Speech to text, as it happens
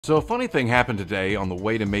So a funny thing happened today on the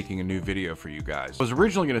way to making a new video for you guys. I was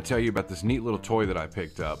originally going to tell you about this neat little toy that I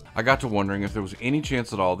picked up. I got to wondering if there was any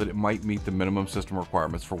chance at all that it might meet the minimum system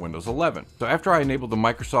requirements for Windows 11. So after I enabled the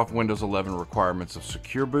Microsoft Windows 11 requirements of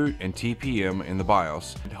Secure Boot and TPM in the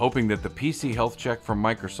BIOS, hoping that the PC health check from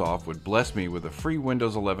Microsoft would bless me with a free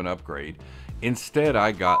Windows 11 upgrade, instead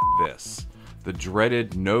I got this. The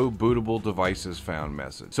dreaded no bootable devices found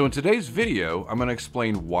message. So in today's video, I'm going to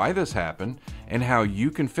explain why this happened and how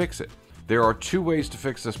you can fix it. There are two ways to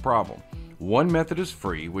fix this problem. One method is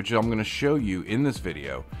free, which I'm going to show you in this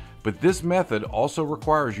video, but this method also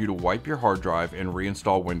requires you to wipe your hard drive and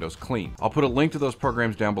reinstall Windows clean. I'll put a link to those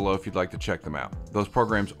programs down below if you'd like to check them out. Those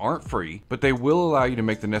programs aren't free, but they will allow you to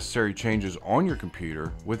make the necessary changes on your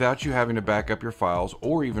computer without you having to back up your files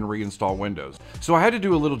or even reinstall Windows. So I had to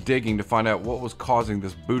do a little digging to find out what was causing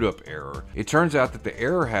this boot up error. It turns out that the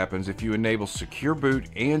error happens if you enable Secure Boot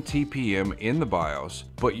and TPM in the BIOS,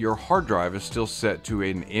 but your hard drive is still set to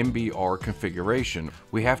an MBR configuration.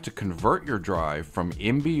 We have to convert your drive from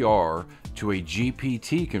MBR to a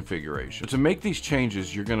GPT configuration. To make these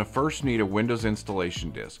changes, you're going to first need a Windows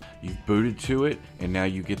installation disk. You've booted to it, and now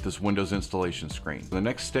you get this Windows installation screen. The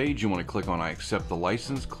next stage, you want to click on I accept the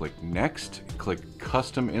license, click Next, click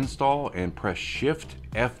Custom Install, and press Shift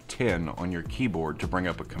F10 on your keyboard to bring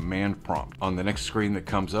up a command prompt. On the next screen that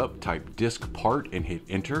comes up, type disk part and hit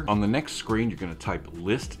enter. On the next screen, you're going to type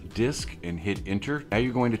list disk and hit enter. Now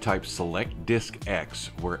you're going to type select disk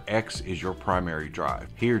X, where X is your primary drive.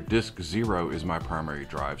 Here, disk 0 is my primary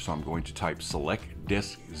drive, so I'm going to type select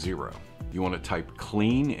disk 0. You want to type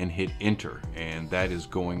clean and hit enter, and that is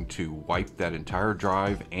going to wipe that entire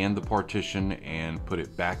drive and the partition and put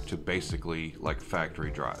it back to basically like a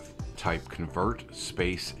factory drive. Type convert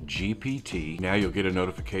space GPT. Now you'll get a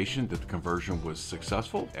notification that the conversion was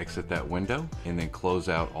successful. Exit that window and then close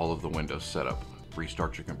out all of the Windows setup.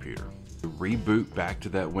 Restart your computer. Reboot back to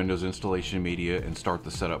that Windows installation media and start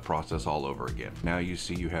the setup process all over again. Now you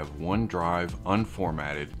see you have one drive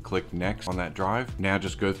unformatted. Click next on that drive. Now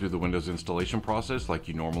just go through the Windows installation process like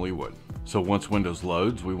you normally would. So once Windows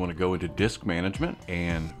loads, we want to go into disk management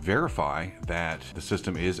and verify that the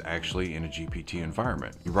system is actually in a GPT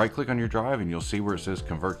environment. You right click on your drive and you'll see where it says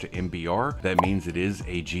convert to MBR. That means it is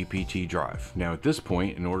a GPT drive. Now at this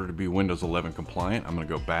point, in order to be Windows 11 compliant, I'm going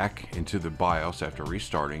to go back into the BIOS after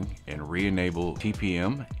restarting and re-enable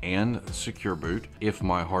TPM and Secure Boot. If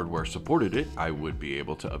my hardware supported it, I would be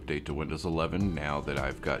able to update to Windows 11 now that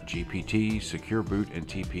I've got GPT, Secure Boot, and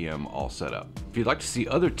TPM all set up. If you'd like to see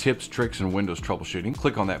other tips, tricks, and Windows troubleshooting,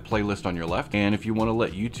 click on that playlist on your left. And if you want to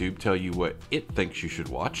let YouTube tell you what it thinks you should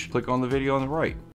watch, click on the video on the right.